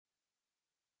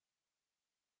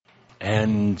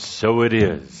And so it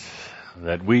is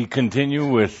that we continue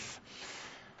with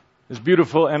this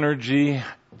beautiful energy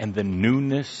and the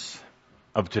newness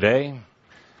of today,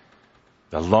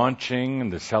 the launching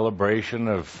and the celebration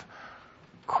of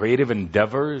creative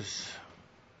endeavors,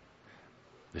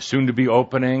 the soon-to-be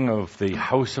opening of the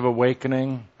House of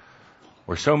Awakening,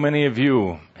 where so many of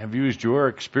you have used your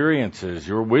experiences,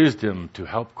 your wisdom to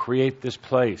help create this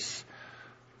place,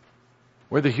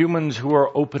 where the humans who are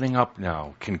opening up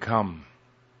now can come.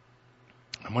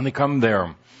 And when they come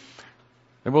there,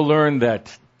 they will learn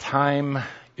that time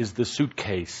is the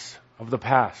suitcase of the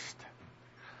past.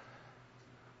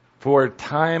 For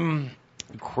time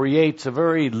creates a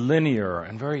very linear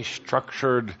and very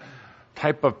structured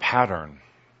type of pattern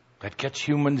that gets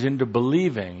humans into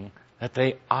believing that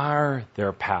they are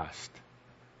their past.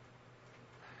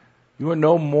 You are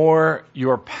no more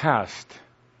your past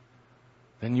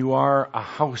than you are a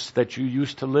house that you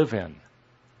used to live in.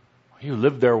 You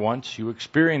lived there once, you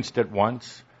experienced it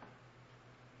once,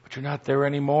 but you're not there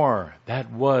anymore.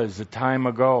 That was a time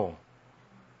ago.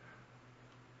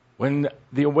 When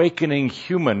the awakening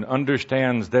human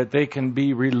understands that they can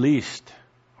be released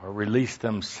or release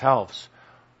themselves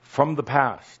from the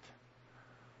past,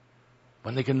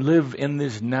 when they can live in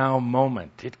this now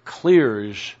moment, it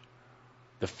clears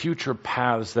the future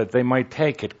paths that they might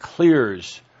take. It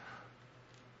clears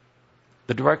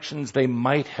the directions they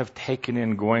might have taken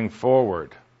in going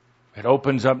forward. It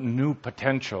opens up new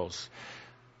potentials.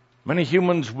 Many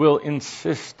humans will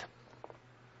insist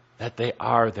that they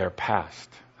are their past.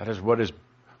 That is what has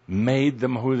made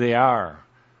them who they are.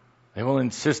 They will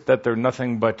insist that they're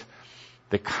nothing but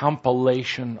the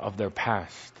compilation of their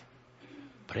past.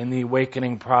 But in the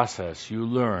awakening process, you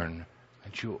learn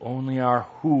that you only are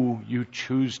who you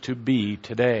choose to be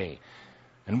today.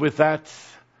 And with that,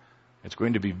 it's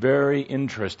going to be very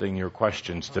interesting, your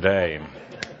questions today.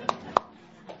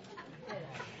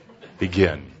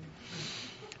 Begin.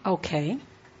 Okay.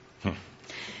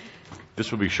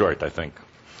 This will be short, I think.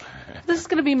 This is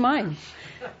going to be mine.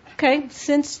 Okay,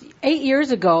 since 8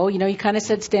 years ago, you kind of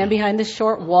said stand behind this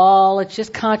short wall, it's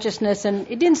just consciousness, and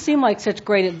it didn't seem like such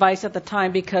great advice at the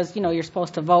time because, you're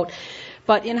supposed to vote.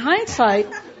 But in hindsight,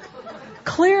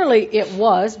 clearly it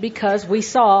was because we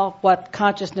saw what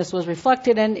consciousness was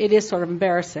reflected, and it is sort of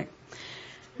embarrassing.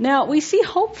 Now, we see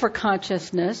hope for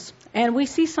consciousness, and we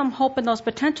see some hope in those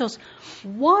potentials.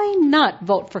 Why not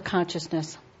vote for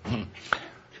consciousness?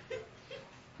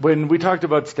 When we talked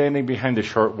about standing behind the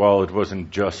short wall, it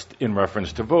wasn't just in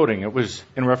reference to voting. It was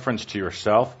in reference to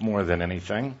yourself more than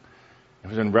anything. It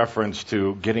was in reference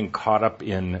to getting caught up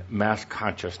in mass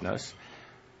consciousness.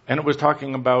 And it was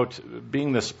talking about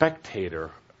being the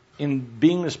spectator. In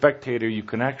being the spectator, you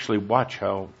can actually watch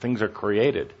how things are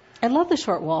created. I love the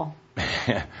short wall.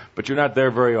 But you're not there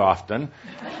very often.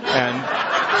 And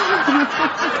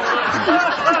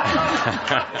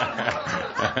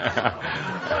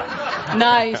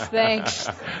Nice, thanks.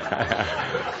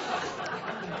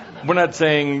 We're not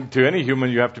saying to any human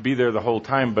you have to be there the whole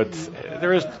time, but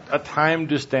there is a time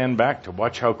to stand back, to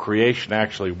watch how creation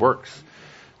actually works,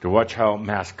 to watch how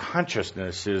mass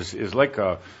consciousness is like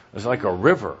a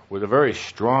river with a very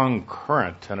strong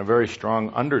current and a very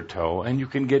strong undertow, and you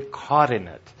can get caught in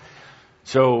it.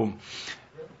 So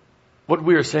what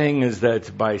we are saying is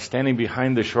that by standing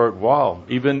behind the short wall,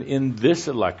 even in this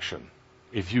election,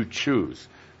 if you choose,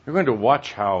 you're going to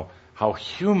watch how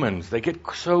humans, they get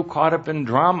so caught up in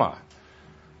drama.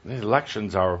 These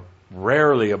elections are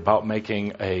rarely about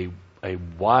making a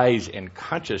wise and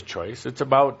conscious choice. It's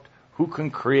about who can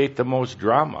create the most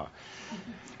drama.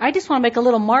 I just want to make a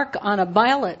little mark on a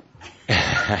ballot.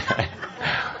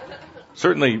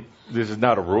 Certainly, this is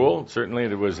not a rule. Certainly,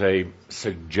 there was a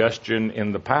suggestion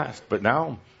in the past. But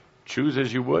now, choose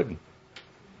as you would.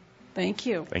 Thank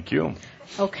you. Thank you.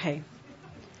 Okay,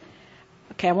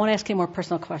 I won't ask any more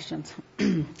personal questions.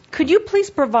 Could you please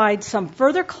provide some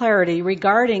further clarity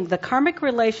regarding the karmic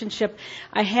relationship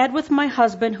I had with my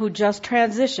husband who just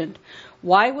transitioned?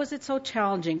 Why was it so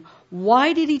challenging?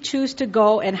 Why did he choose to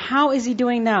go, and how is he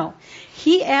doing now?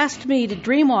 He asked me to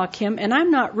dreamwalk him, and I'm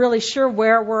not really sure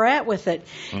where we're at with it.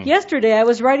 Yesterday, I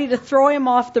was ready to throw him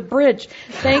off the bridge.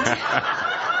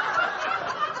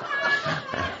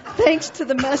 Thanks to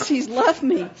the mess he's left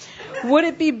me. Would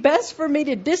it be best for me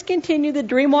to discontinue the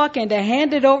dreamwalk and to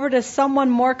hand it over to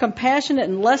someone more compassionate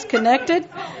and less connected?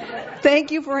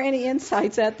 Thank you for any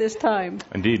insights at this time.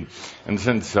 Indeed. And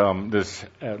since this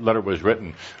letter was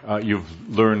written, you've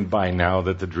learned by now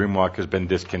that the dreamwalk has been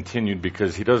discontinued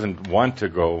because he doesn't want to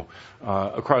go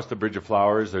across the Bridge of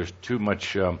Flowers. There's too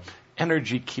much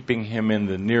energy keeping him in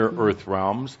the near-earth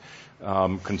realms.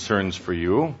 Concerns for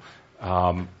you.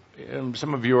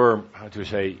 some of your,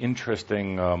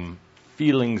 interesting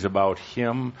feelings about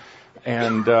him,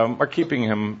 and are keeping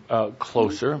him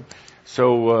closer.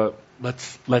 So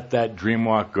let's let that dream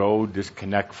walk go,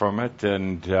 disconnect from it,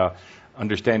 and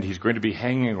understand he's going to be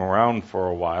hanging around for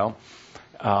a while.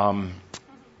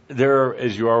 There,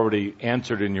 as you already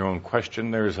answered in your own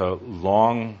question, there's a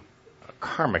long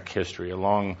karmic history, a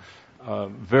long,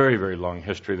 very, very long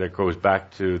history that goes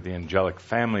back to the angelic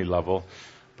family level,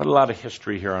 but a lot of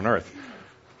history here on Earth.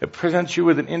 It presents you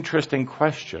with an interesting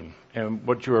question, and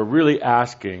what you are really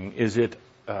asking is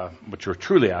what you're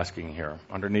truly asking here,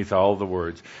 underneath all the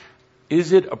words,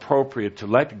 is it appropriate to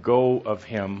let go of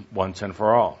him once and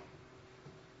for all,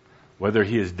 whether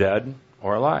he is dead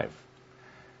or alive?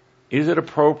 Is it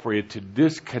appropriate to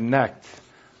disconnect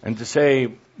and to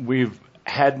say, we've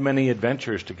had many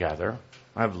adventures together,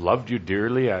 I've loved you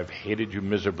dearly, I've hated you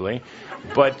miserably,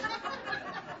 but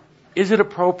is it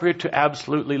appropriate to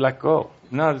absolutely let go?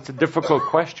 No, it's a difficult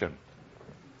question.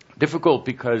 Difficult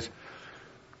because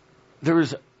there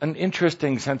is an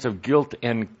interesting sense of guilt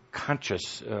and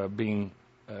being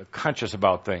conscious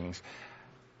about things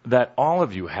that all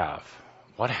of you have.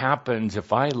 What happens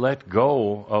if I let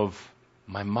go of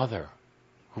my mother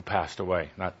who passed away?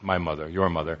 Not my mother, your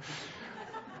mother.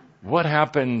 What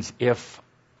happens if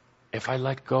I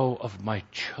let go of my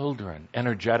children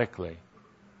energetically?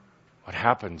 What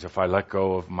happens if I let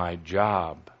go of my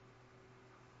job?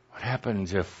 What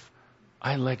happens if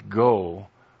I let go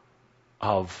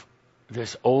of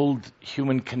this old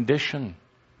human condition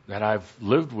that I've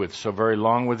lived with so very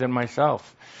long within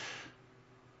myself?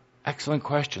 Excellent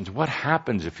questions. What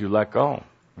happens if you let go?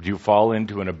 Do you fall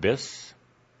into an abyss?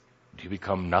 Do you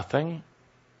become nothing?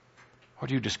 Or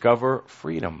do you discover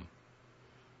freedom?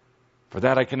 For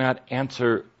that, I cannot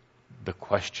answer the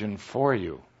question for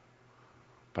you.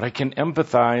 But I can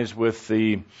empathize with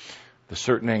the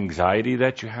certain anxiety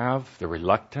that you have, the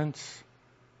reluctance,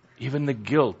 even the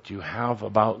guilt you have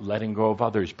about letting go of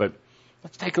others. But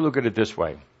let's take a look at it this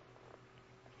way.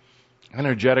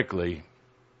 Energetically,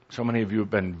 so many of you have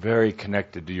been very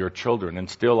connected to your children and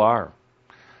still are.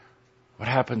 What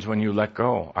happens when you let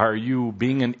go? Are you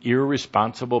being an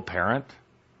irresponsible parent?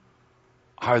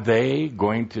 Are they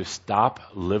going to stop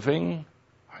living?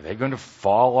 Are they going to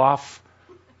fall off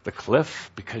the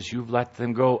cliff because you've let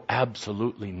them go?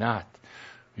 Absolutely not.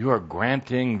 You are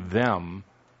granting them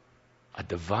a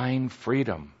divine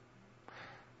freedom.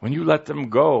 When you let them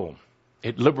go,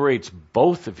 it liberates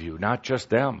both of you, not just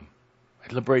them.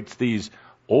 It liberates these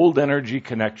old energy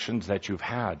connections that you've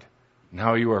had.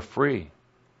 Now you are free.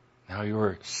 Now you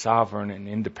are sovereign and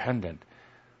independent.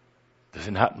 Does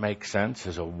it not make sense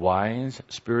as a wise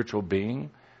spiritual being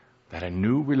that a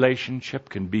new relationship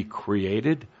can be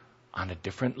created on a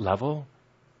different level,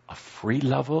 a free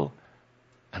level,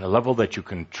 and a level that you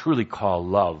can truly call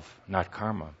love, not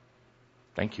karma?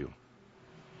 Thank you.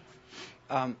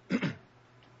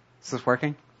 Is this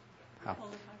working?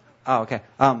 Oh, okay.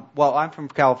 Well, I'm from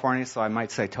California, so I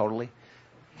might say totally.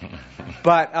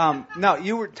 But no,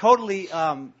 you were totally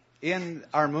in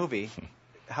our movie.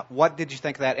 What did you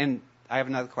think of that? And I have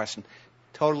another question.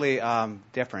 Totally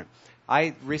different.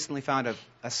 I recently found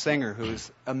a singer who's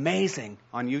amazing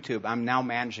on YouTube. I'm now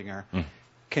managing her.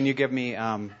 Can you give me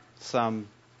some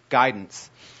guidance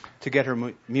to get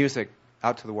her music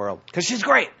out to the world? Because she's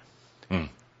great. I'm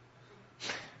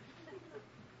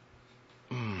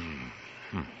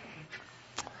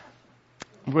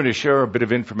going to share a bit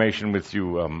of information with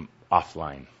you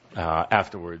offline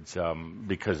afterwards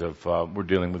because of we're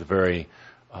dealing with a very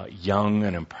young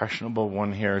and impressionable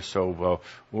one here, so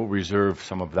we'll reserve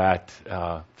some of that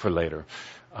for later.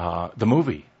 The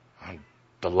movie,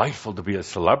 delightful to be a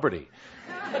celebrity.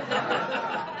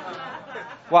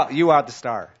 Well, you are the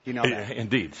star. You know that.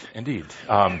 Indeed.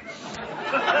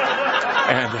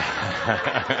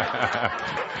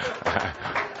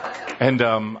 And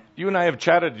you and I have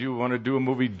chatted. You want to do a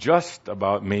movie just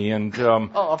about me, and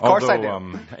of course I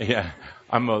do. Yeah,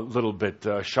 I'm a little bit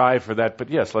shy for that, but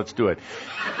yes, let's do it.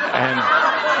 And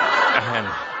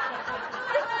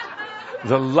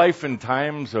the life and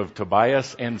times of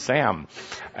Tobias and Sam.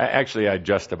 Actually, I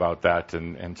jest about that,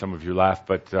 and some of you laugh,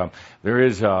 but there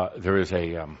is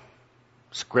a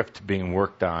script being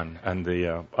worked on in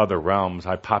the other realms.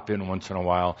 I pop in once in a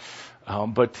while,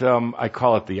 but I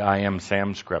call it the I Am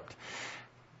Sam script.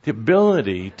 The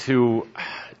ability to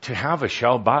have a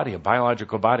shell body, a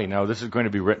biological body. Now, this is going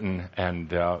to be written,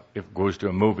 and it goes to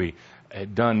a movie,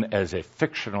 done as a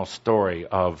fictional story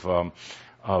of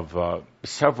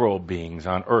several beings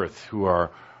on Earth who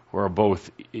are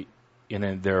both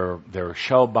in their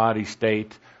shell body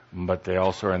state, but they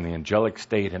also are in the angelic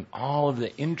state, and all of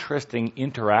the interesting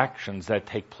interactions that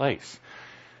take place.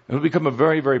 It will become a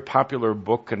very, very popular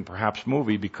book and perhaps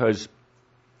movie because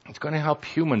it's going to help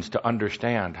humans to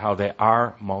understand how they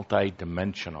are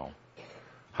multidimensional,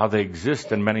 how they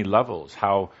exist in many levels,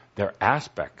 how their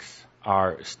aspects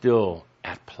are still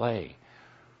at play,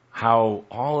 how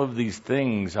all of these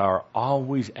things are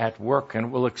always at work,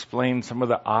 and will explain some of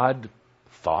the odd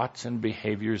thoughts and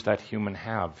behaviors that humans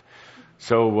have.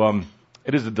 So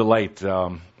it is a delight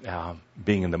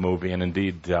being in the movie, and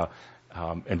indeed,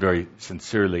 and very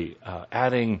sincerely,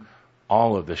 adding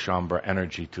all of the Shaumbra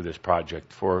energy to this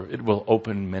project, for it will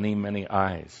open many, many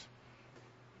eyes.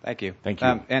 Thank you. Thank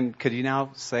you. And could you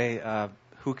now say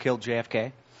who killed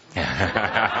JFK?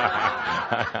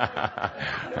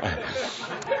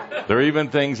 There are even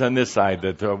things on this side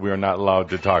that we are not allowed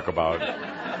to talk about. All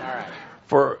right.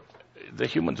 For the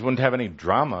humans wouldn't have any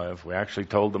drama if we actually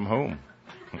told them whom.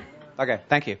 Okay,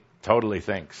 thank you. Totally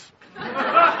thanks.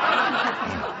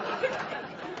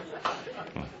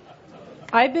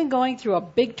 I've been going through a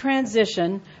big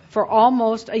transition for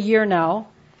almost a year now.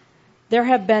 There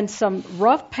have been some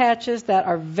rough patches that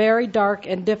are very dark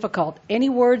and difficult. Any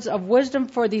words of wisdom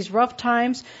for these rough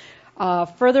times?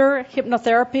 Further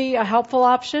hypnotherapy, a helpful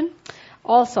option?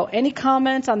 Also, any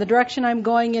comments on the direction I'm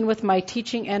going in with my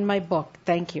teaching and my book?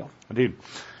 Thank you. Indeed.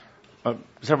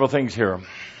 Several things here.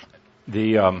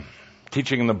 The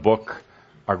teaching and the book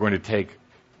are going to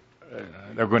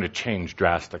they're going to change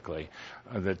drastically.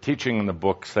 The teaching in the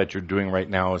books that you're doing right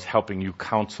now is helping you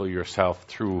counsel yourself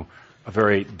through a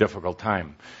very difficult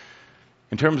time.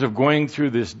 In terms of going through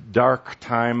this dark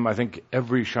time, I think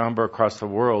every Shaumbra across the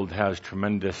world has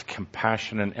tremendous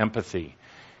compassion and empathy.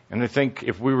 And I think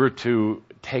if we were to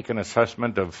take an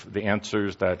assessment of the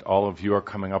answers that all of you are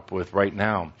coming up with right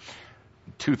now,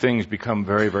 two things become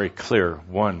very, very clear.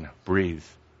 One, breathe.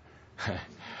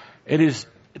 It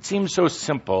seems so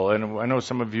simple, and I know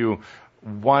some of you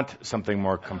want something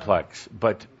more complex,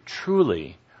 but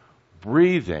truly,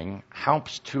 breathing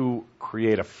helps to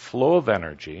create a flow of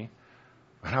energy.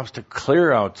 It helps to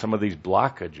clear out some of these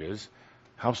blockages,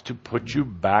 helps to put you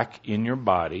back in your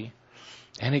body,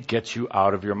 and it gets you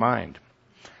out of your mind.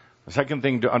 The second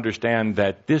thing to understand,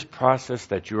 that this process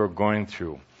that you are going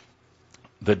through,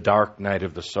 the dark night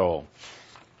of the soul,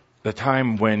 the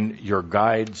time when your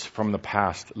guides from the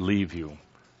past leave you,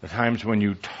 the times when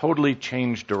you totally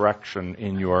change direction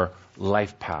in your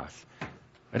life path,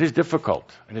 it is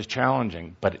difficult, it is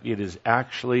challenging, but it is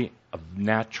actually a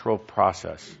natural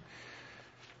process.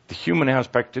 The human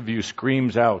aspect of you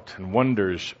screams out and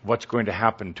wonders what's going to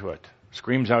happen to it.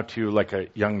 Screams out to you like a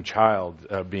young child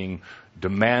being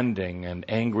demanding and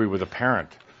angry with a parent.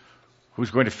 Who's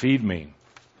going to feed me?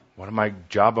 What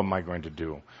job am I going to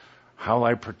do? How will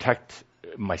I protect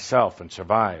myself and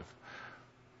survive?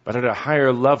 But at a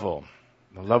higher level,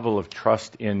 the level of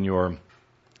trust in your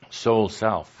soul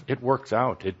self, it works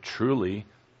out. It truly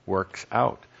works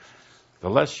out. The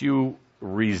less you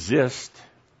resist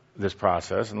this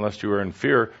process, unless you are in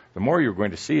fear, the more you're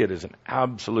going to see it as an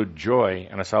absolute joy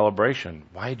and a celebration.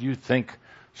 Why do you think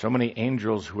so many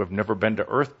angels who have never been to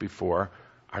earth before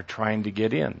are trying to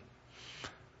get in?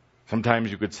 Sometimes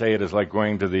you could say it is like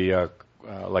going to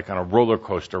like on a roller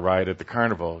coaster ride at the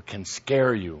carnival. It can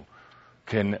scare you,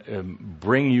 can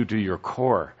bring you to your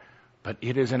core, but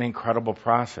it is an incredible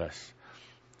process.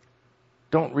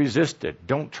 Don't resist it.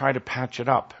 Don't try to patch it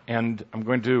up. And I'm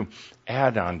going to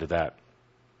add on to that,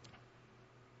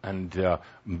 and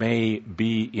may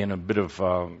be in a bit of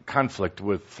conflict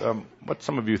with what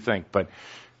some of you think, but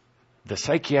the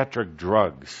psychiatric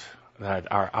drugs that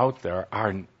are out there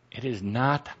it is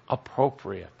not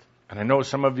appropriate. And I know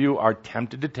some of you are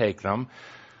tempted to take them.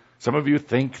 Some of you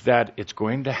think that it's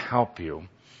going to help you.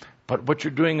 But what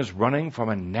you're doing is running from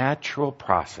a natural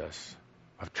process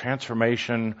of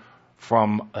transformation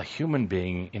from a human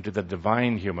being into the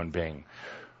divine human being.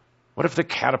 What if the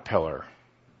caterpillar,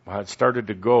 it started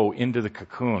to go into the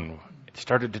cocoon, it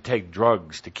started to take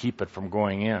drugs to keep it from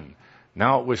going in.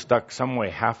 Now it was stuck some way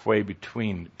halfway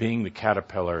between being the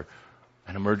caterpillar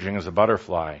and emerging as a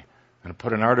butterfly, and it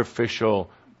put an artificial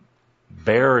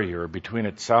barrier between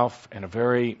itself and a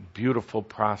very beautiful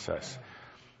process.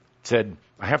 It said,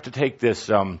 I have to take this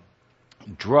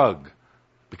drug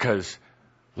because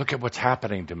look at what's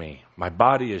happening to me. My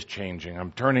body is changing.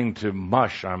 I'm turning to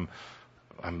mush. I'm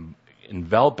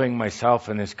enveloping myself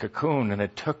in this cocoon, and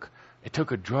it took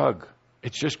a drug.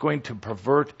 It's just going to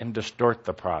pervert and distort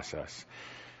the process.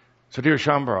 So, dear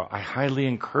Shaumbra, I highly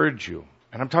encourage you,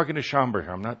 and I'm talking to Shaumbra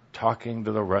here, I'm not talking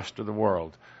to the rest of the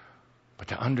world, but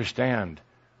to understand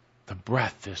the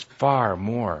breath is far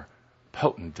more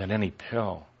potent than any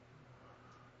pill.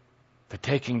 that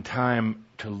taking time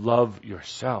to love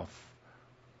yourself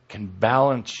can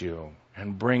balance you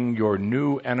and bring your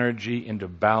new energy into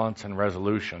balance and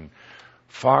resolution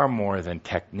far more than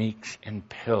techniques and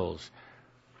pills.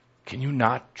 Can you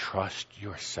not trust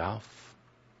yourself?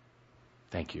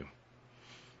 Thank you.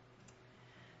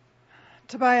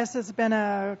 Tobias, it's been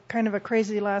a kind of a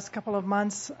crazy last couple of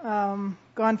months.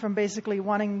 Gone from basically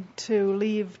wanting to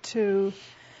leave to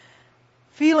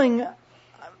feel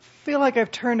like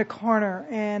I've turned a corner,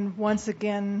 and once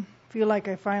again feel like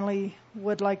I finally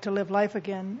would like to live life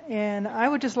again. And I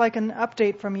would just like an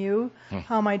update from you.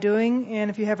 How am I doing?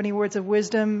 And if you have any words of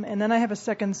wisdom. And then I have a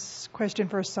second question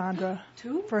for Sandra.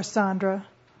 Two? For Sandra.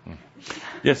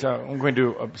 Yes, I'm going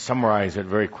to summarize it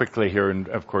very quickly here. And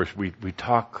of course, we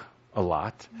talk a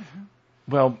lot. Mm-hmm.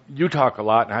 Well, you talk a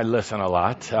lot and I listen a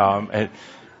lot. And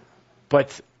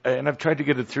I've tried to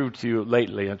get it through to you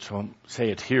lately, and so I'll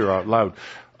say it here out loud.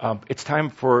 It's time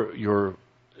for your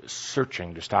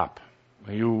searching to stop.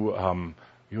 You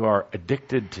are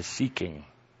addicted to seeking,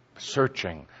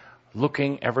 searching,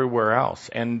 looking everywhere else,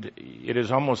 and it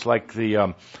is almost like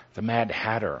the Mad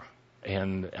Hatter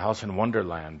in Alice in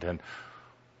Wonderland. And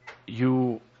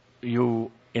you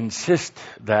insist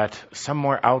that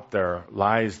somewhere out there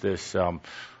lies this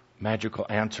magical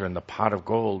answer in the pot of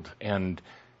gold,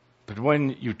 but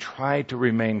when you try to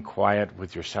remain quiet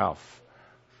with yourself,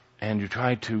 and you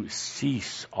try to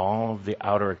cease all of the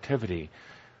outer activity,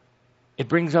 it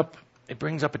brings up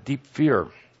a deep fear.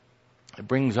 It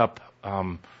brings up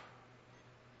a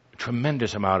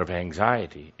tremendous amount of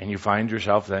anxiety, and you find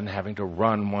yourself then having to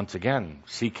run once again,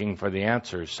 seeking for the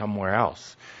answers somewhere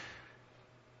else.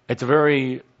 It's a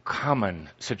very common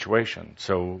situation,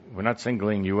 so we're not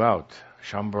singling you out.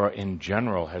 Shaumbra in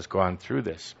general has gone through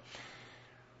this.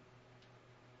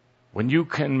 When you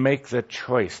can make the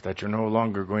choice that you're no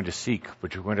longer going to seek,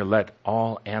 but you're going to let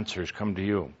all answers come to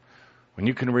you, when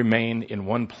you can remain in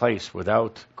one place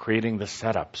without creating the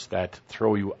setups that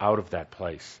throw you out of that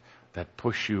place, that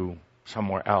push you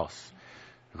somewhere else,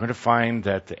 you're going to find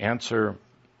that the answer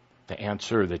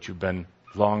that you've been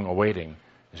long awaiting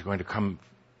is going to come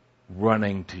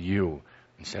running to you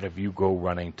instead of you go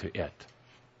running to it.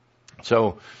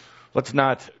 So let's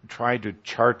not try to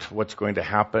chart what's going to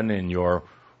happen in your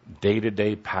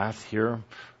day-to-day path here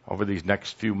over these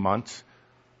next few months.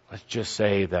 Let's just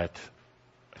say that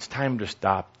it's time to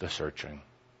stop the searching.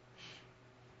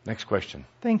 Next question.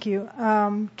 Thank you.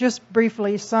 Just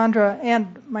briefly, Sandra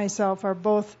and myself are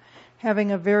both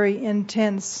having a very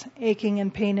intense aching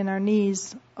and pain in our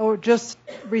knees. Just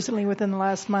recently within the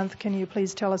last month. Can you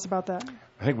please tell us about that?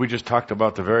 I think we just talked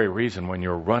about the very reason. When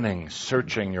you're running,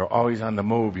 searching, you're always on the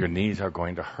move, your knees are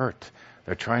going to hurt.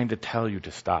 They're trying to tell you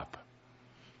to stop.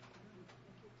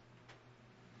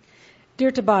 Dear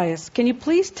Tobias, can you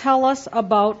please tell us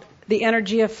about the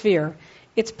energy of fear?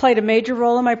 It's played a major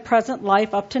role in my present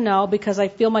life up to now because I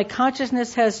feel my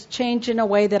consciousness has changed in a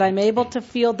way that I'm able to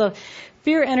feel the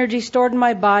fear energy stored in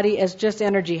my body as just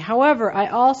energy. However, I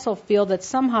also feel that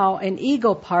somehow an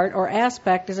ego part or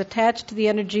aspect is attached to the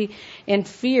energy and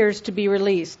fears to be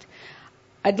released.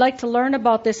 I'd like to learn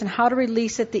about this and how to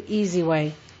release it the easy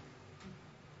way.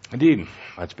 Indeed.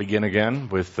 Let's begin again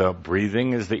with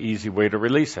breathing is the easy way to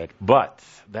release it. But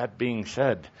that being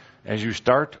said, as you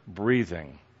start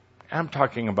breathing, I'm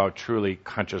talking about truly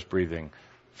conscious breathing,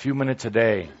 a few minutes a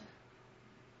day.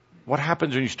 What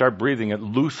happens when you start breathing? It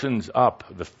loosens up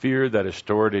the fear that is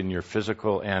stored in your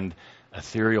physical and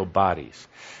ethereal bodies.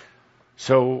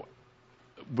 So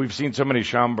we've seen so many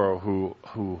Shaumbra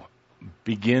who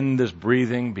begin this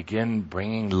breathing, begin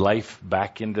bringing life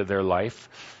back into their life.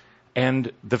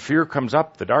 And the fear comes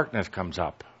up, the darkness comes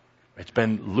up. It's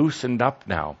been loosened up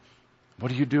now.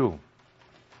 What do? You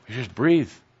just breathe.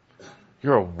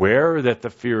 You're aware that the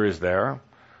fear is there.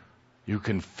 You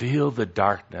can feel the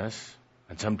darkness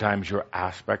and sometimes your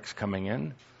aspects coming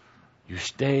in. You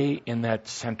stay in that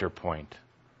center point.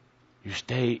 You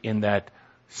stay in that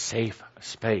safe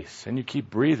space and you keep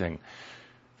breathing.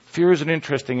 Fear is an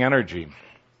interesting energy.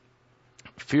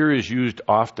 Fear is used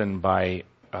often by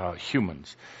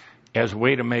humans as a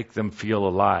way to make them feel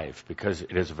alive because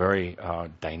it is a very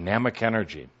dynamic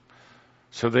energy.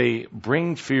 So they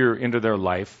bring fear into their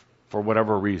life for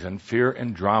whatever reason, fear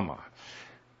and drama.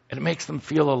 And it makes them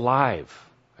feel alive.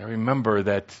 They remember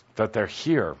that they're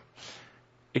here.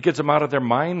 It gets them out of their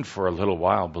mind for a little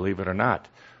while, believe it or not.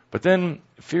 But then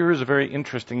fear is a very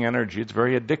interesting energy. It's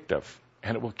very addictive.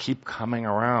 And it will keep coming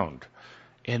around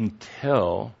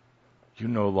until you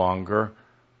no longer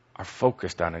are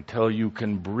focused on, until you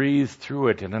can breathe through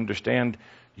it and understand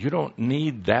you don't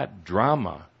need that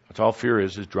drama. That's all fear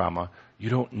is drama. You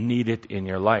don't need it in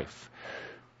your life.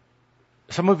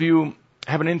 Some of you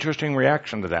have an interesting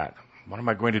reaction to that. What am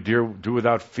I going to do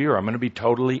without fear? I'm going to be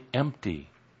totally empty.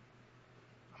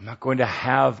 I'm not going to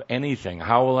have anything.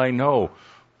 How will I know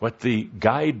what the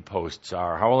guideposts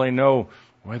are? How will I know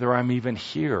whether I'm even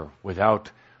here without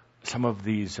some of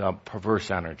these perverse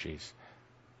energies?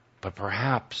 But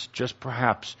perhaps, just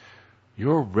perhaps,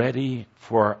 you're ready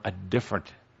for a different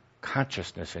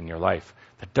consciousness in your life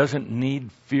that doesn't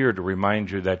need fear to remind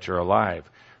you that you're alive,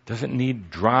 doesn't need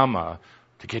drama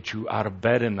to get you out of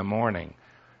bed in the morning.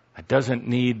 It doesn't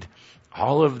need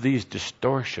all of these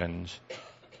distortions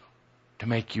to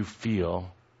make you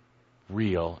feel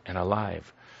real and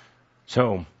alive.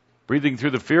 So, breathing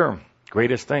through the fear,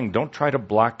 greatest thing. Don't try to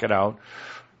block it out.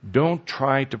 Don't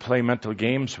try to play mental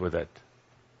games with it.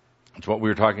 It's what we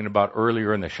were talking about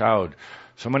earlier in the Shoud.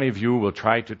 So many of you will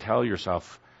try to tell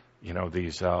yourself,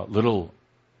 these little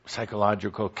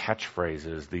psychological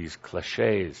catchphrases, these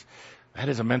cliches. That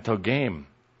is a mental game.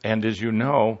 And as you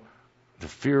know, the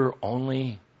fear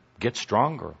only gets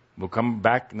stronger. We'll come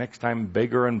back next time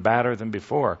bigger and badder than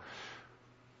before.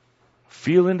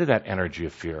 Feel into that energy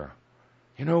of fear.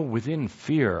 Within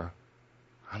fear,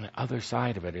 on the other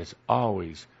side of it is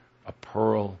always a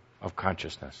pearl of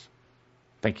consciousness.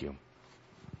 Thank you.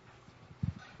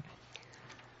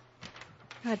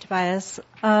 Hi, Tobias.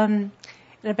 In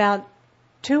about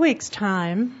 2 weeks'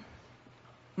 time,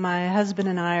 my husband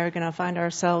and I are going to find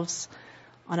ourselves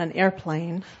on an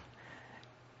airplane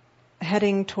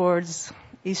heading towards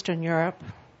Eastern Europe.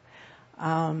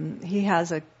 He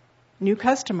has a new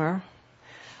customer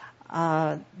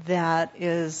that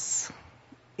is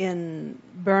in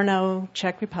Brno,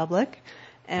 Czech Republic,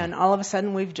 and all of a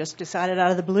sudden we've just decided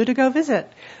out of the blue to go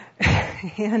visit.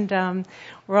 And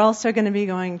we're also going to be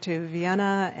going to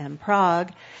Vienna and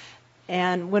Prague.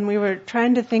 And when we were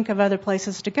trying to think of other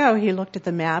places to go, he looked at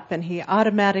the map and he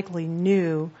automatically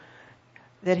knew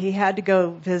that he had to go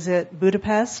visit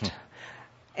Budapest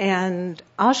and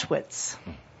Auschwitz.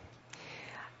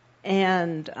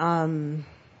 And I'm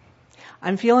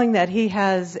feeling that he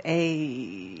has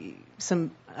a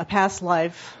past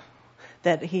life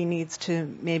that he needs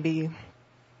to maybe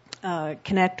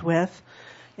connect with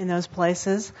in those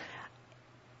places.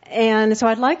 And so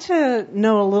I'd like to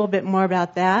know a little bit more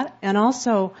about that. And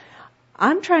also,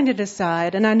 I'm trying to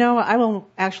decide, and I know I will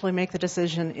actually make the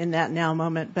decision in that now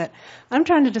moment, but I'm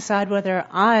trying to decide whether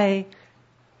I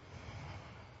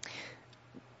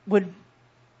want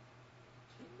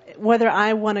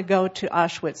to go to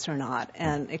Auschwitz or not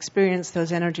and experience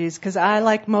those energies, because I,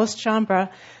 like most Shaumbra,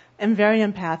 am very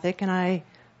empathic and I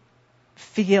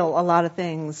feel a lot of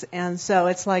things. And so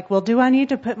it's like, well, do I need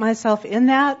to put myself in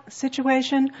that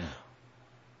situation?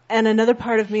 And another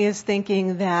part of me is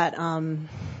thinking that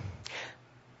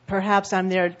perhaps I'm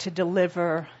there to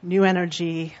deliver new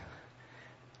energy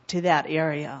to that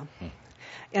area.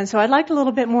 And so I'd like a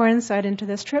little bit more insight into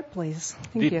this trip, please.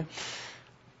 Thank you.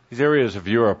 These areas of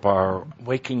Europe are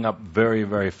waking up very,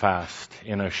 very fast.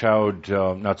 In a Shoud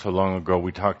not so long ago,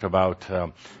 we talked about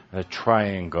a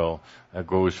triangle that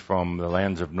goes from the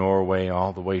lands of Norway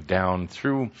all the way down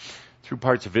through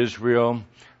parts of Israel,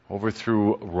 over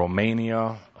through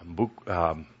Romania,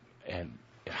 and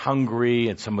Hungary,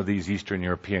 and some of these Eastern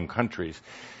European countries.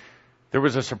 There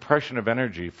was a suppression of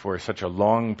energy for such a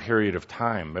long period of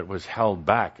time. It was held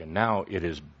back, and now it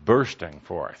is bursting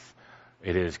forth.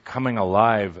 It is coming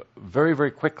alive very,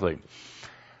 very quickly.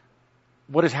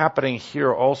 What is happening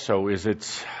here also is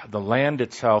the land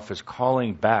itself is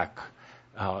calling back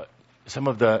some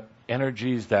of the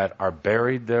energies that are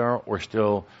buried there or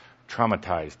still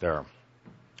traumatized there.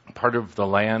 Part of the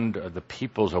land, the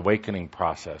people's awakening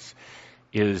process,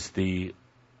 is the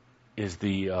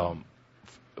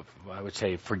I would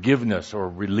say forgiveness or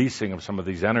releasing of some of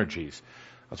these energies.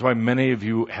 That's why many of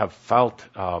you have felt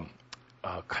a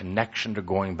connection to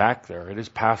going back there. It is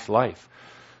past life.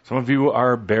 Some of you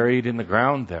are buried in the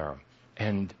ground there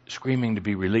and screaming to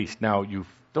be released. Now, you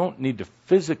don't need to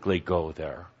physically go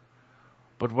there,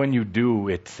 but when you do,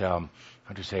 it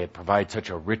provides such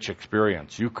a rich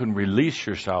experience. You can release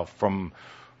yourself from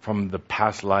the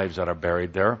past lives that are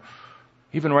buried there.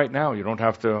 Even right now, you don't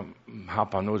have to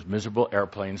hop on those miserable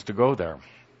airplanes to go there.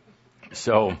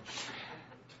 So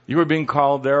you are being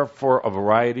called there for a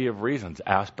variety of reasons,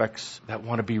 aspects that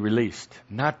want to be released,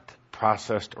 not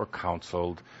processed or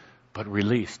counseled, but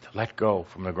released, let go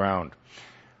from the ground.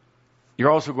 You're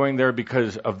also going there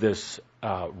because of this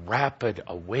rapid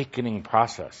awakening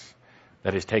process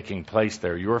that is taking place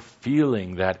there. You're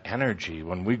feeling that energy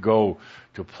when we go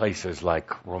to places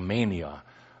like Romania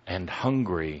and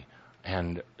Hungary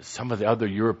and some of the other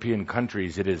European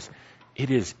countries. It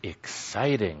is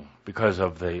exciting because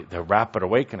of the rapid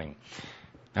awakening.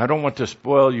 I don't want to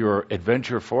spoil your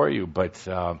adventure for you, but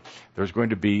there's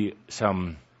going to be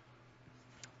some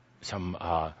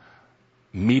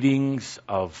meetings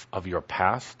of your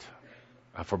past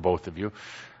for both of you.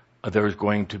 There's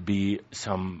going to be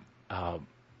some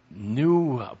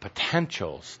new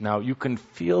potentials. Now, you can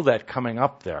feel that coming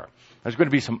up there. There's going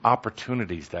to be some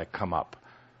opportunities that come up.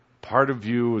 Part of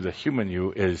you, the human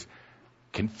you,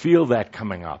 can feel that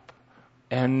coming up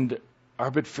and are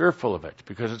a bit fearful of it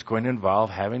because it's going to involve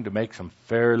having to make some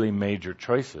fairly major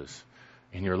choices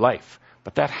in your life.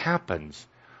 But that happens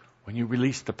when you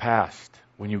release the past,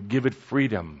 when you give it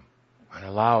freedom and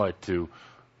allow it to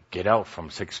get out from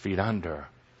 6 feet under,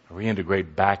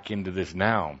 reintegrate back into this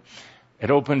now.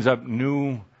 It opens up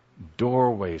new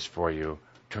doorways for you,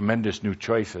 tremendous new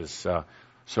choices.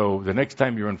 So the next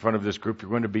time you're in front of this group, you're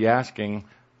going to be asking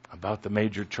about the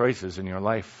major choices in your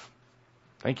life.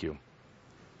 Thank you.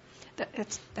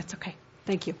 That's okay.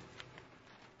 Thank you.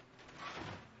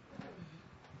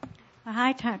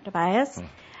 Hi, Dr. Tobias.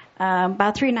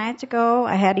 About 3 nights ago,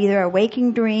 I had either a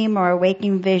waking dream or a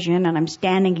waking vision, and I'm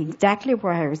standing exactly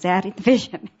where I was at in the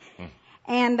vision.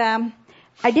 And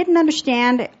I didn't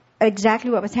understand exactly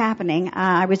what was happening.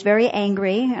 I was very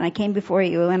angry, and I came before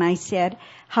you, and I said,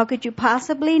 how could you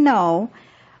possibly know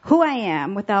who I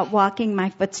am without walking my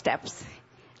footsteps?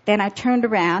 Then I turned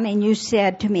around, and you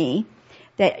said to me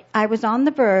that I was on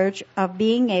the verge of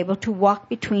being able to walk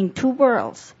between 2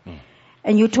 worlds.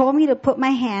 And you told me to put my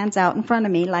hands out in front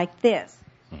of me like this.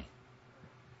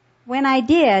 When I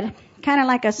did, kind of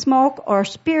like a smoke or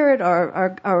spirit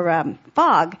or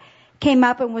fog came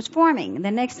up and was forming.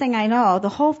 The next thing I know, the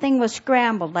whole thing was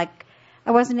scrambled, like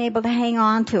I wasn't able to hang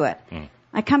on to it.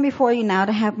 I come before you now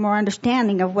to have more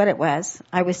understanding of what it was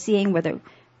I was seeing,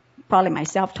 probably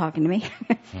myself talking to me.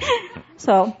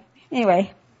 So,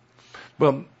 anyway.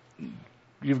 Well,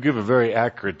 you give a very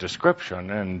accurate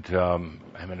description, and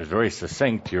it's very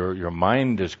succinct. Your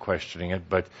mind is questioning it,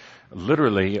 but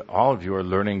literally all of you are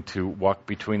learning to walk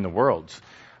between the worlds.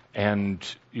 And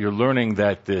you're learning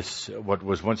that this, what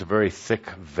was once a very thick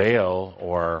veil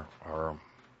or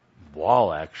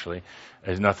wall actually,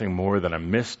 is nothing more than a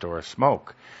mist or a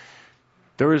smoke.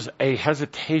 There is a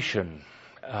hesitation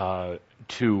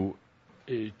to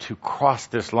cross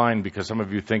this line because some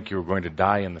of you think you're going to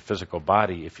die in the physical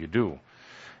body if you do.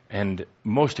 And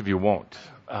most of you won't.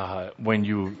 When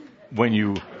you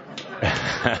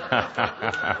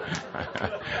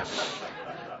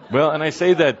well, and I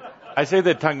say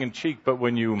that tongue in cheek, but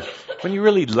when you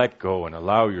really let go and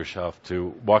allow yourself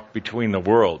to walk between the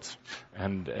worlds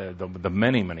and the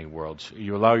many, many worlds,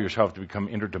 you allow yourself to become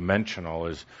interdimensional,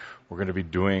 as we're going to be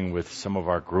doing with some of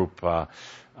our group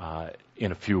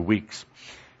in a few weeks.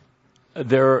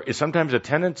 There is sometimes a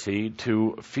tendency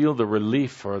to feel the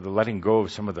relief or the letting go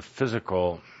of some of the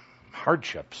physical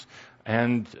hardships.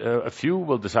 And a few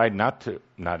will decide not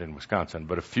in Wisconsin,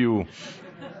 but a few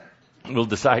will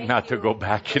decide not to go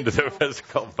back into their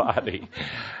physical body.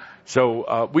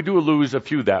 So we do lose a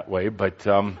few that way, but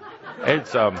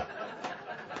it's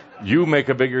you make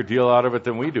a bigger deal out of it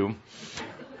than we do.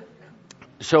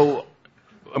 So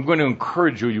I'm going to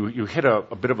encourage you. You hit a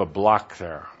bit of a block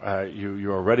there.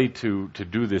 You are ready to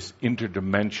do this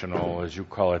interdimensional, as you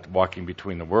call it, walking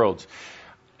between the worlds.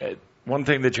 One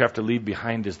thing that you have to leave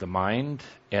behind is the mind,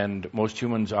 and most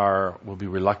humans will be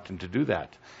reluctant to do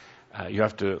that. You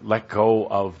have to let go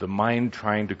of the mind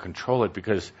trying to control it,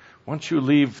 because once you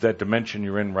leave that dimension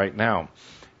you're in right now,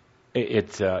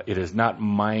 it is not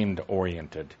mind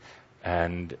oriented,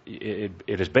 and it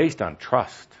is based on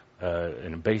trust.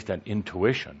 And based on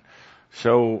intuition.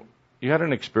 So you had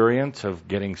an experience of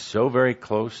getting so very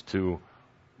close to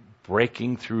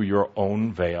breaking through your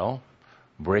own veil,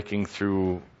 breaking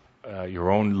through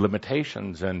your own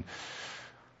limitations, and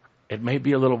it may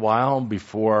be a little while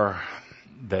before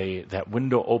that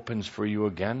window opens for you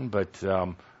again, but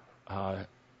go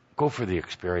for the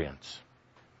experience.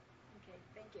 Okay,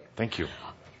 thank you. Thank you.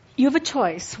 You have a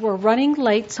choice. We're running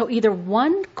late, so either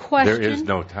one question. There is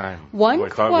no time. One I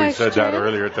thought we said that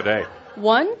earlier today.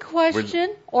 One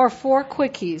question or 4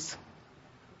 quickies?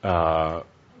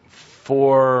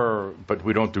 4, but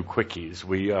we don't do quickies.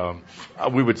 We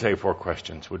would say 4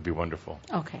 questions would be wonderful.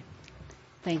 Okay.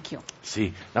 Thank you.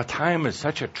 See, now time is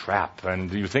such a trap,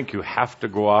 and you think you have to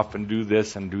go off and do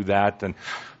this and do that, and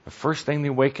the first thing the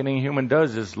awakening human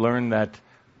does is learn that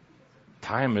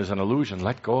time is an illusion.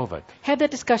 Let go of it. Have that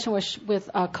discussion with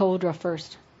Kodra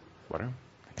first. What?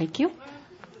 Thank you.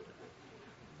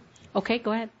 Okay,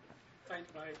 go ahead.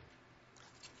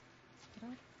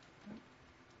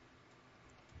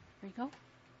 There you go.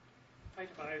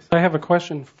 I have a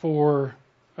question for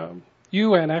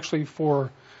you, and actually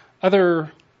for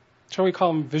other shall we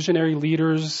call them visionary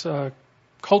leaders,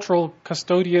 cultural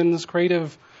custodians,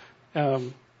 creative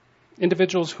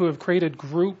individuals who have created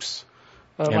groups,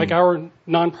 like our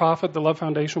nonprofit, the Love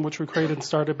Foundation, which we created and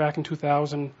started back in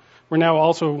 2000. We're now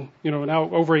also, now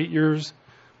over 8 years.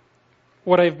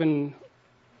 What I've been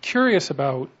curious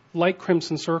about, like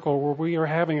Crimson Circle, where we are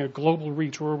having a global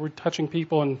reach, where we're touching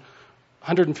people in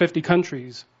 150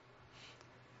 countries,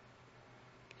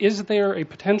 is there a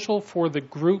potential for the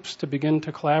groups to begin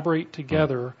to collaborate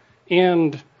together?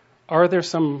 And are there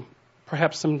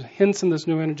perhaps some hints in this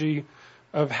new energy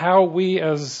of how we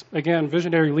as, again,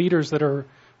 visionary leaders that are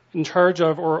in charge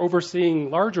of or overseeing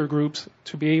larger groups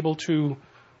to be able to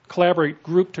collaborate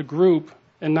group to group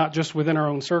and not just within our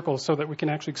own circles so that we can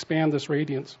actually expand this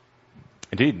radiance?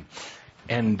 Indeed.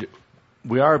 And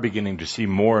we are beginning to see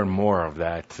more and more of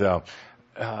that.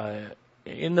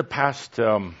 In the past,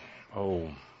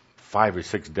 5 or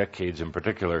 6 decades in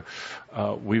particular,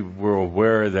 we were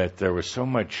aware that there was so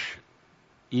much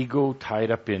ego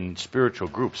tied up in spiritual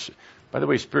groups. By the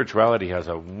way, spirituality has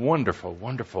a wonderful,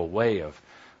 wonderful way of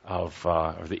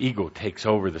the ego takes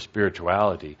over the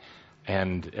spirituality.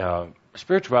 And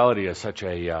spirituality is such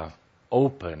a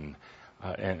open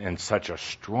and such a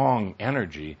strong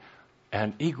energy.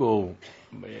 And ego,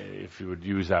 if you would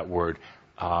use that word,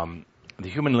 the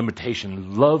human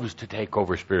limitation loves to take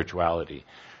over spirituality.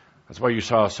 That's why you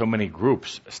saw so many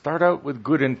groups start out with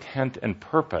good intent and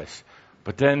purpose,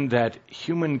 but then that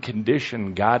human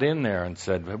condition got in there and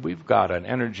said, we've got an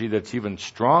energy that's even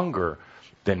stronger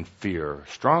than fear,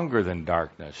 stronger than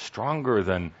darkness, stronger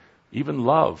than even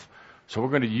love. So we're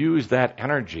going to use that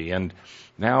energy. And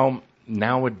now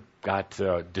it got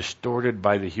distorted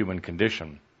by the human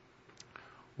condition.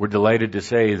 We're delighted to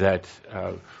say that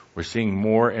we're seeing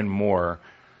more and more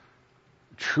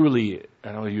truly,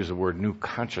 and I'll use the word new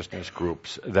consciousness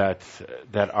groups that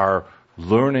are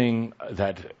learning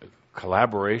that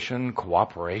collaboration,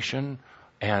 cooperation,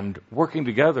 and working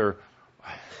together,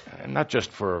 not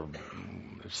just for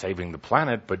saving the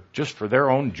planet, but just for their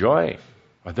own joy,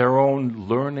 their own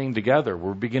learning together.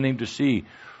 We're beginning to see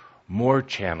more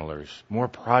channelers, more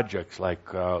projects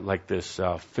like this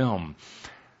film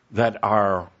that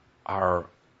are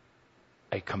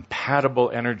a compatible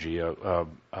energy, a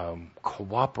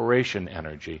cooperation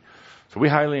energy. So we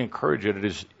highly encourage it.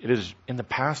 It is in the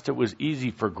past it was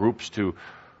easy for groups to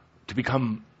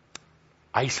become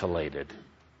isolated,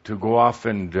 to go off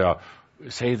and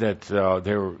say that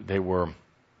they were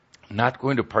not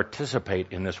going to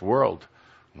participate in this world.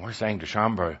 We're saying to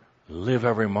Shaumbra, live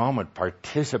every moment,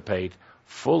 participate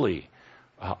fully,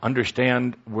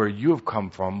 understand where you have come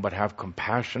from, but have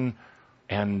compassion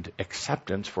and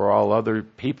acceptance for all other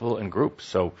people and groups.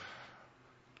 So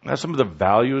now some of the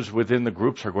values within the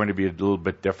groups are going to be a little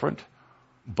bit different,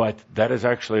 but that is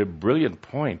actually a brilliant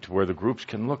point where the groups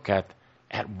can look at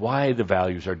why the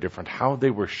values are different, how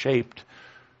they were shaped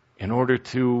in order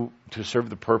to serve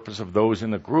the purpose of those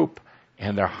in the group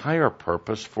and their higher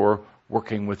purpose for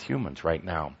working with humans right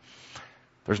now.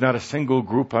 There's not a single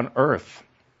group on earth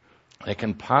that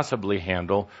can possibly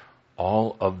handle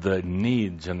all of the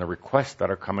needs and the requests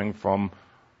that are coming from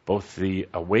both the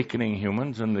awakening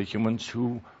humans and the humans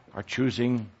who are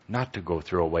choosing not to go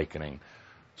through awakening.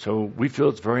 So we feel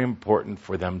it's very important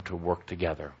for them to work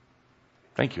together.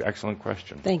 Thank you. Excellent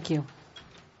question. Thank you.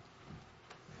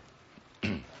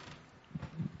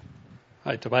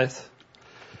 Hi, Tobias.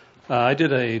 I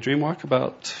did a dream walk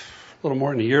about a little more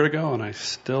than a year ago, and I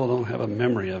still don't have a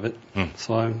memory of it.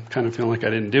 So I'm kind of feeling like I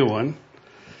didn't do one.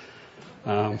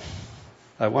 I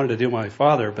wanted to do my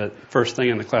father, but first thing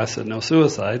in the class said no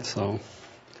suicide. So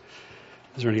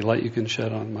is there any light you can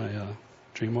shed on my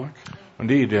dream walk?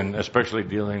 Indeed, and especially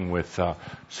dealing with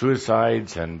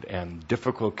suicides and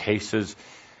difficult cases.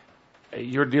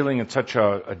 You're dealing in such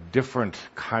a different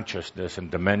consciousness and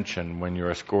dimension when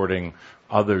you're escorting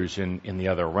others in the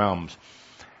other realms.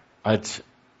 I'm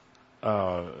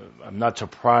not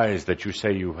surprised that you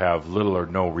say you have little or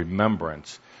no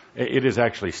remembrance. It is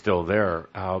actually still there,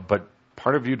 but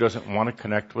part of you doesn't want to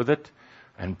connect with it,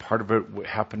 and part of it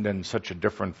happened in such a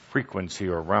different frequency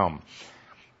or realm.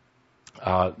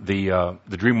 The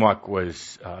dream walk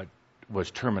was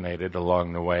terminated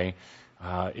along the way.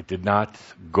 It did not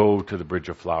go to the Bridge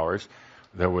of Flowers.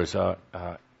 There was a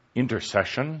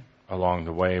intercession along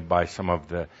the way by some of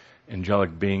the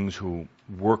angelic beings who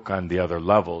work on the other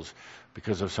levels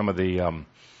because of some of the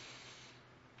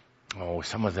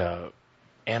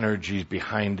energies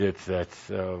behind it that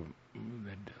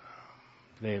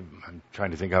I'm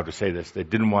trying to think how to say this. They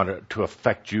didn't want it to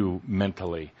affect you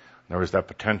mentally. There was that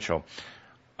potential.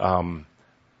 The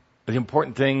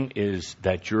important thing is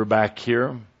that you're back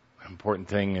here. important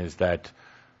thing is that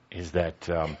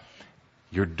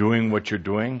you're doing what you're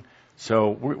doing. So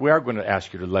we are going to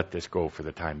ask you to let this go for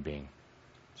the time being.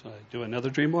 So I do another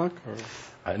dream walk? Or?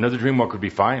 Another dream walk would be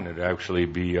fine. It'd actually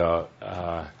be,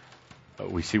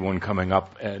 we see one coming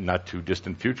up not too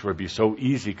distant future. It'd be so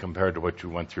easy compared to what you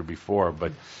went through before.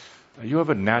 But you have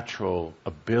a natural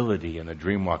ability in a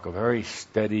dream walk, a very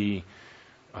steady,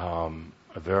 a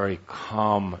very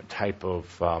calm type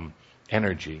of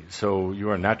energy. So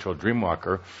you're a natural dream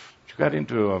walker. You got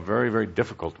into a very, very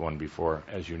difficult one before,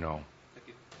 as you know.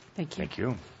 Thank you. Thank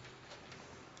you.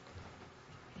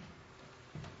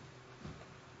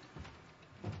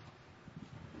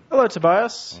 Hello,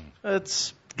 Tobias.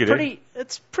 It's G'day.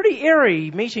 pretty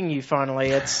eerie meeting you finally.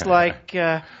 It's like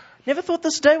never thought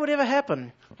this day would ever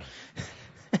happen.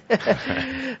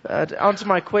 Answer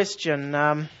my question.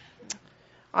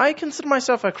 I consider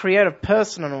myself a creative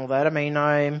person and all that. I mean,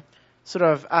 I'm sort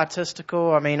of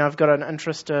artistical. I mean, I've got an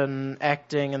interest in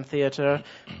acting and theatre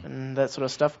and that sort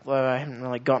of stuff, although I haven't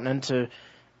really gotten into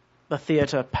the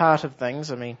theatre part of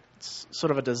things. I mean, it's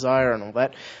sort of a desire and all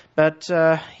that. But,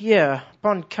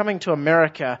 upon coming to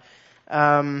America,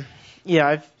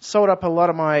 I've sold up a lot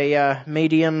of my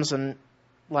mediums and,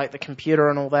 like, the computer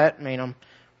and all that. I mean, I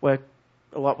work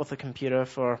a lot with the computer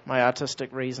for my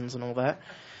artistic reasons and all that.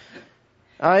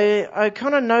 I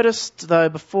kind of noticed, though,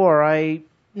 before, I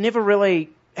never really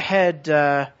had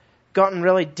gotten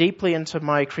really deeply into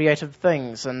my creative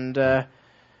things, and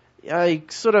I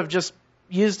sort of just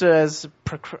used it as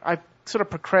I sort of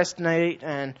procrastinate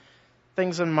and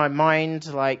things in my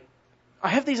mind, like I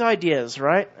have these ideas,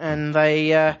 right, and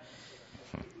they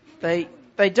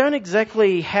don't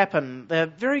exactly happen. They're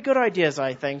very good ideas,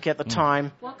 I think, at the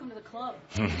time. Welcome to the club.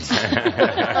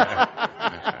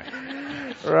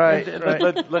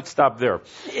 Right. Let's stop there.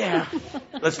 Yeah.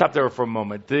 Let's stop there for a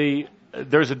moment. They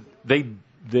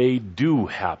do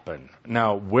happen.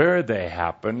 Now, where they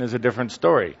happen is a different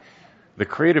story. The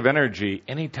creative energy,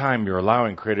 anytime you're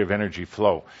allowing creative energy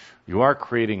flow, you are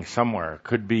creating somewhere. It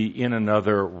could be in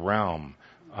another realm.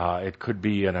 It could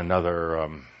be in another,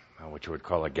 what you would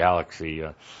call a galaxy.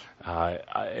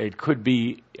 It could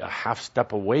be a half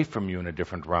step away from you in a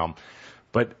different realm.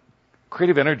 But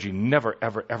creative energy never,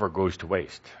 ever, ever goes to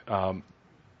waste.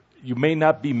 You may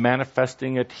not be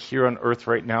manifesting it here on Earth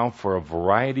right now for a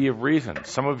variety of reasons.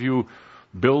 Some of you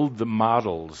build the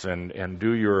models and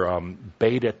do your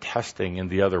beta testing in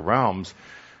the other realms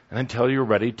until you're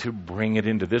ready to bring it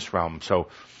into this realm. So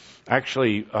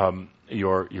actually,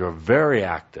 you're very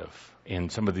active in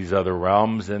some of these other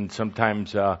realms, and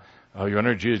sometimes your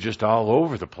energy is just all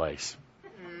over the place.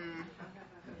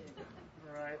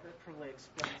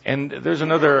 And there's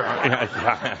another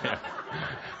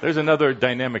there's another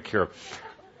dynamic here.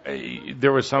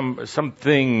 There were some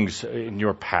things in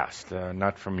your past,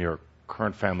 not from your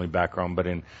current family background, but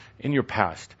in your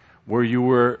past, where you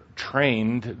were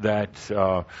trained that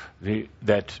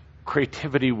that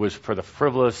creativity was for the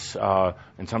frivolous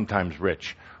and sometimes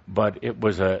rich, but it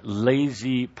was a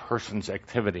lazy person's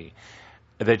activity.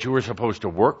 That you were supposed to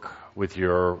work with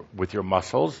your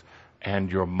muscles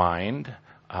and your mind.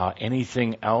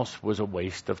 Anything else was a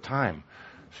waste of time.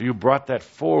 So you brought that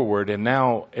forward, and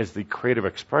now as the creative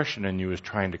expression in you is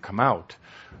trying to come out,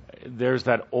 there's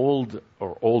that old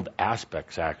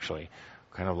aspects actually,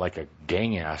 kind of like a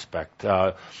gang aspect,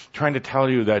 trying to tell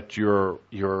you that you're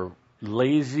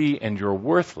lazy and you're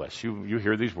worthless. You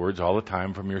hear these words all the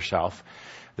time from yourself,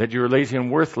 that you're lazy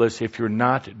and worthless if you're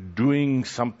not doing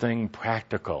something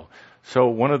practical. So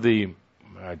one of the,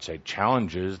 I'd say,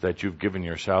 challenges that you've given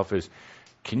yourself is,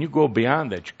 can you go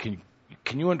beyond that?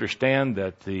 Can you understand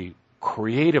that the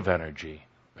creative energy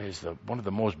is one of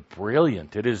the most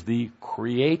brilliant? It is the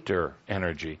creator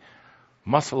energy.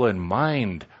 Muscle and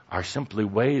mind are simply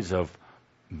ways of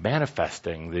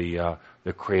manifesting the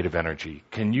creative energy.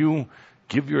 Can you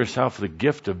give yourself the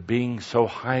gift of being so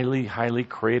highly, highly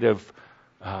creative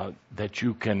that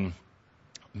you can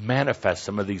manifest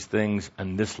some of these things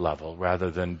on this level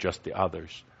rather than just the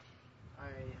others? I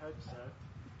hope so.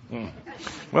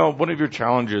 Well, one of your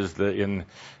challenges in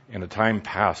a time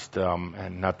past,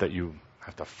 and not that you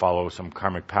have to follow some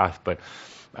karmic path, but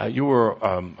you were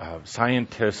a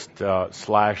scientist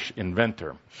 /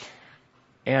 inventor,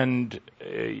 and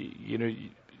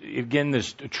again,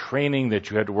 this training that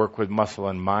you had to work with muscle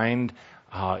and mind.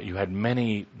 You had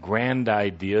many grand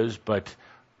ideas, but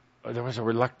there was a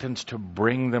reluctance to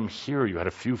bring them here. You had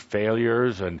a few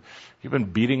failures, and you've been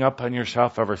beating up on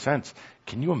yourself ever since.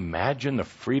 Can you imagine the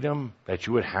freedom that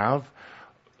you would have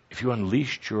if you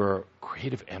unleashed your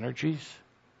creative energies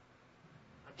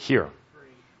here?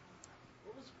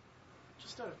 What was,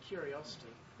 just out of curiosity,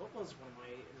 what was one of my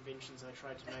inventions I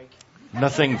tried to make.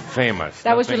 Nothing famous.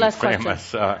 That was your last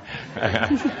famous. Thank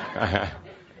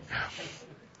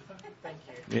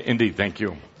you. Indeed, thank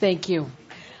you. Thank you.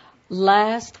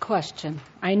 Last question.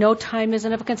 I know time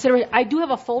isn't of a consideration. I do have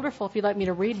a folder full if you'd like me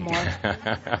to read more.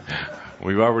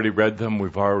 We've already read them.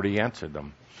 We've already answered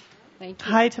them. Thank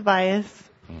you. Hi, Tobias.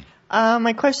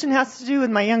 My question has to do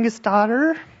with my youngest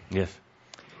daughter. Yes.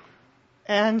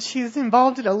 And she's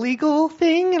involved in a legal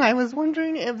thing, and I was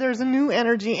wondering if there's a new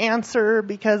energy answer,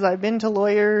 because I've been to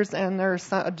lawyers and there's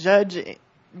a judge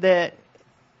that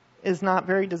is not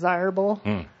very desirable,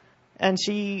 and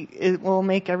it will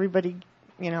make everybody,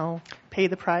 pay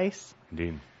the price.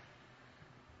 Indeed.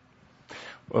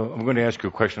 Well, I'm going to ask you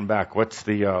a question back. What's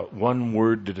the one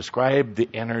word to describe the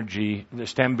energy?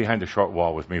 Stand behind the short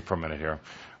wall with me for a minute here.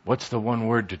 What's the one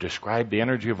word to describe the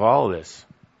energy of all of this?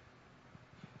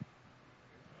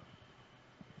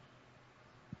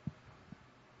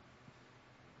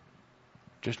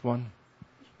 Just one?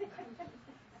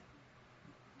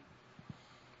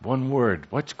 One word.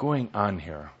 What's going on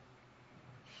here?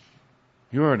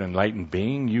 You're an enlightened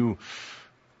being. You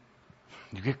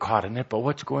get caught in it, but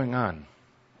what's going on?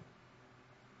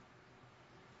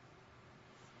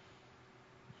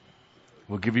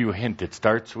 We'll give you a hint. It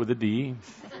starts with a D.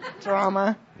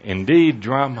 Drama. Indeed,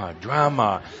 drama.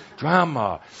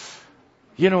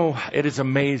 It is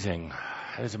amazing.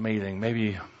 It is amazing.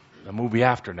 Maybe the movie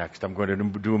after next, I'm going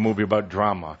to do a movie about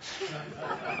drama.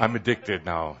 I'm addicted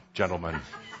now, gentlemen.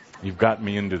 You've got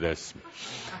me into this.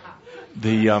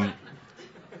 The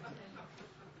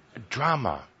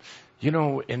drama.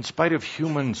 In spite of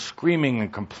humans screaming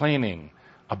and complaining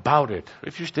about it,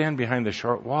 if you stand behind the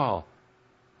short wall,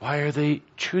 why are they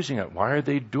choosing it? Why are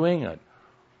they doing it?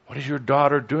 What is your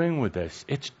daughter doing with this?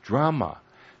 It's drama.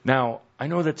 Now, I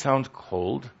know that sounds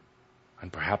cold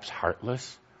and perhaps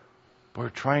heartless, but we're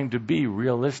trying to be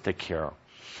realistic here.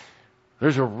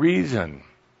 There's a reason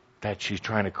that she's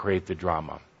trying to create the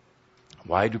drama.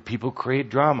 Why do people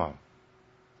create drama?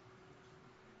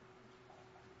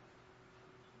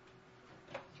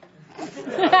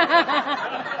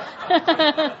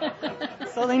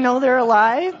 So they know they're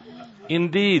alive?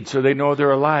 Indeed, so they know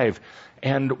they're alive.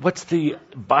 And what's the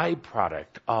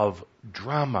byproduct of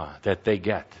drama that they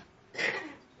get?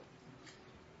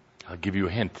 I'll give you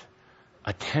a hint.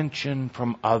 Attention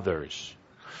from others.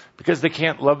 Because they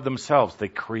can't love themselves. They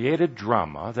create a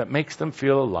drama that makes them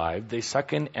feel alive. They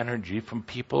suck in energy from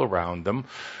people around them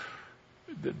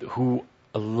who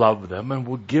love them and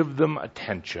will give them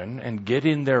attention and get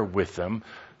in there with them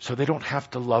so they don't have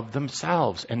to love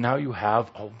themselves. And now you have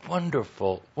a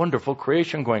wonderful, wonderful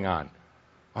creation going on.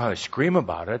 Well, they scream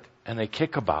about it and they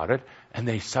kick about it and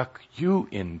they suck you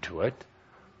into it.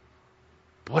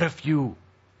 What if you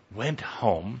went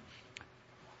home,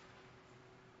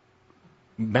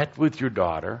 met with your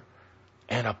daughter,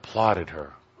 and applauded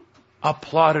her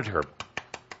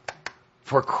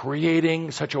for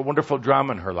creating such a wonderful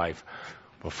drama in her life?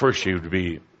 Well, first she would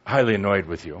be highly annoyed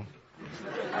with you.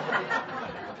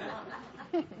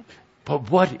 But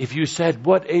what if you said,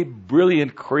 what a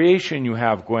brilliant creation you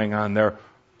have going on there.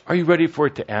 Are you ready for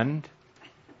it to end?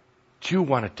 Do you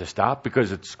want it to stop?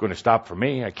 Because it's going to stop for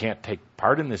me. I can't take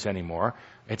part in this anymore.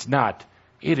 It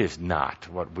is not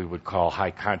what we would call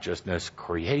high consciousness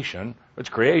creation. It's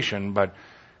creation, but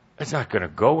it's not going to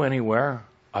go anywhere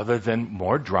other than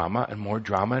more drama and more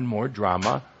drama and more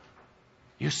drama.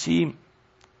 You see,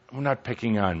 I'm not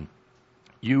picking on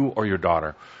you or your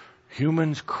daughter.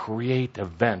 Humans create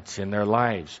events in their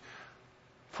lives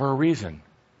for a reason.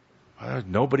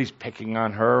 Nobody's picking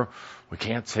on her. We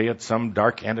can't say it's some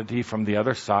dark entity from the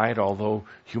other side, although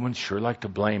humans sure like to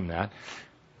blame that.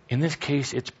 In this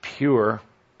case, it's pure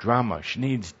drama. She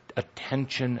needs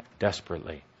attention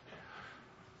desperately.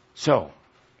 So,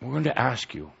 we're going to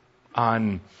ask you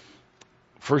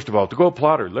first of all, to go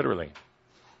applaud her, literally.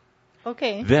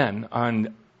 Okay. Then,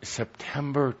 on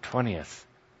September 20th,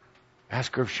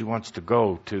 ask her if she wants to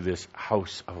go to this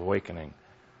house of awakening.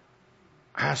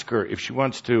 Ask her if she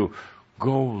wants to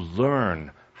go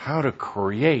learn how to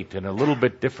create in a little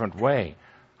bit different way,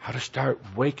 how to start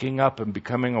waking up and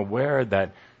becoming aware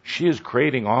that she is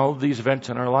creating all of these events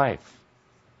in her life.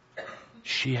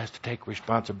 She has to take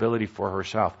responsibility for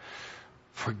herself.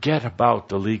 Forget about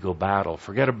the legal battle.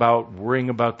 Forget about worrying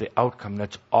about the outcome.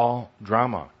 That's all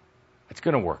drama. It's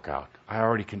going to work out. I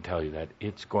already can tell you that.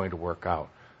 It's going to work out.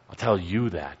 I'll tell you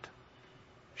that.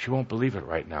 She won't believe it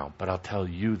right now, but I'll tell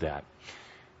you that.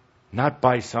 Not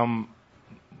by some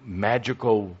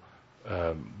magical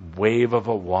wave of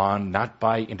a wand, not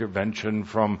by intervention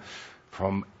from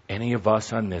any of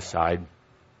us on this side,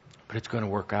 but it's going to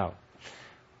work out.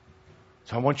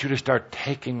 So I want you to start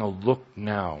taking a look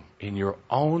now in your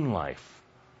own life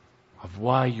of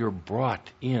why you're brought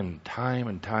in time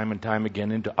and time and time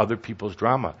again into other people's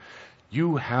drama.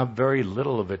 You have very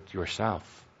little of it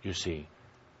yourself, you see.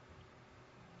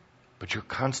 But you're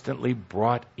constantly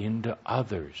brought into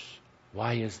others.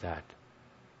 Why is that?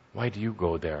 Why do you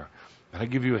go there? And I'll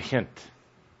give you a hint.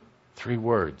 3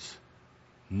 words.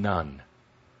 None.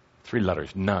 3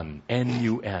 letters. None.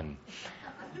 N-U-N.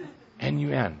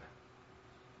 N-U-N.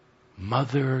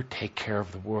 Mother, take care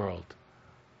of the world.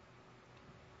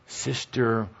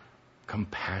 Sister,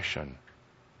 compassion.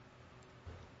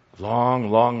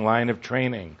 Long, long line of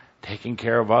training. Taking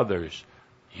care of others.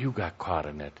 You got caught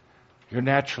in it. You're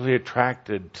naturally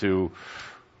attracted to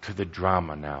the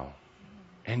drama now.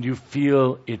 And you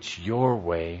feel it's your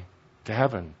way to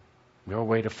heaven. Your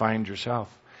way to find yourself.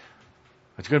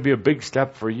 It's going to be a big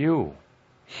step for you.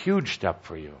 Huge step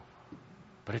for you.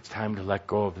 But it's time to let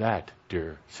go of that,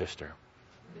 dear sister.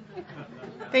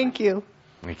 Thank you.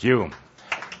 Thank you.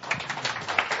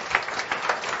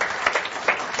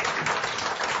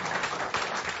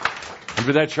 And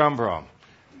with that, Shaumbra,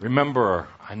 remember,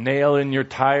 a nail in your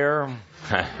tire.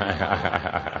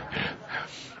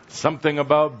 Something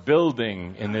about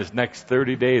building in this next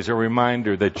 30 days, a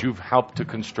reminder that you've helped to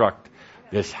construct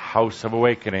this House of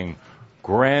Awakening.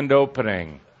 Grand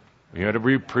opening. We had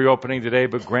a pre-opening today,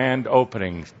 but grand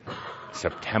opening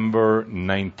September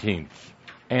 19th.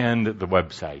 And the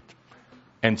website.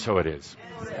 And so it is.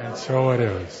 And so it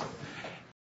is.